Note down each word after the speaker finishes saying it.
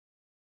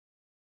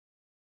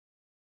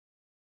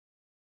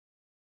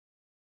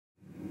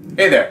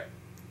Hey there,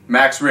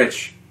 Max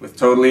Rich with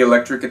Totally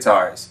Electric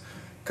Guitars.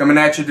 Coming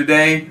at you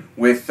today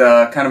with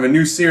kind of a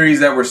new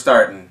series that we're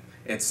starting.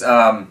 It's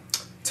 10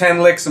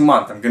 licks a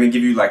month. I'm going to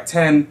give you like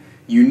 10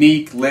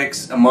 unique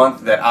licks a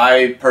month that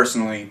I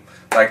personally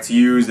like to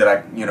use, that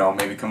I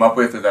maybe come up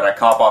with, or that I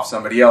cop off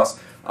somebody else.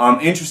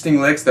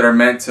 Interesting licks that are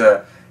meant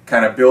to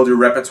kind of build your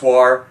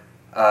repertoire,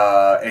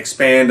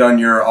 expand on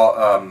your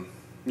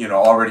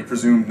already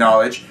presumed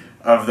knowledge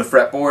of the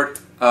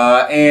fretboard,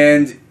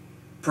 and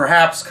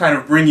perhaps kind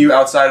of bring you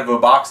outside of a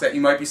box that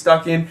you might be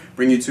stuck in,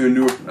 bring you to a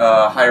new,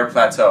 higher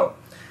plateau.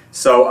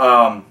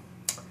 So,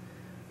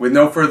 with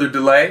no further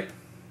delay,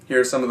 here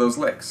are some of those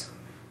licks.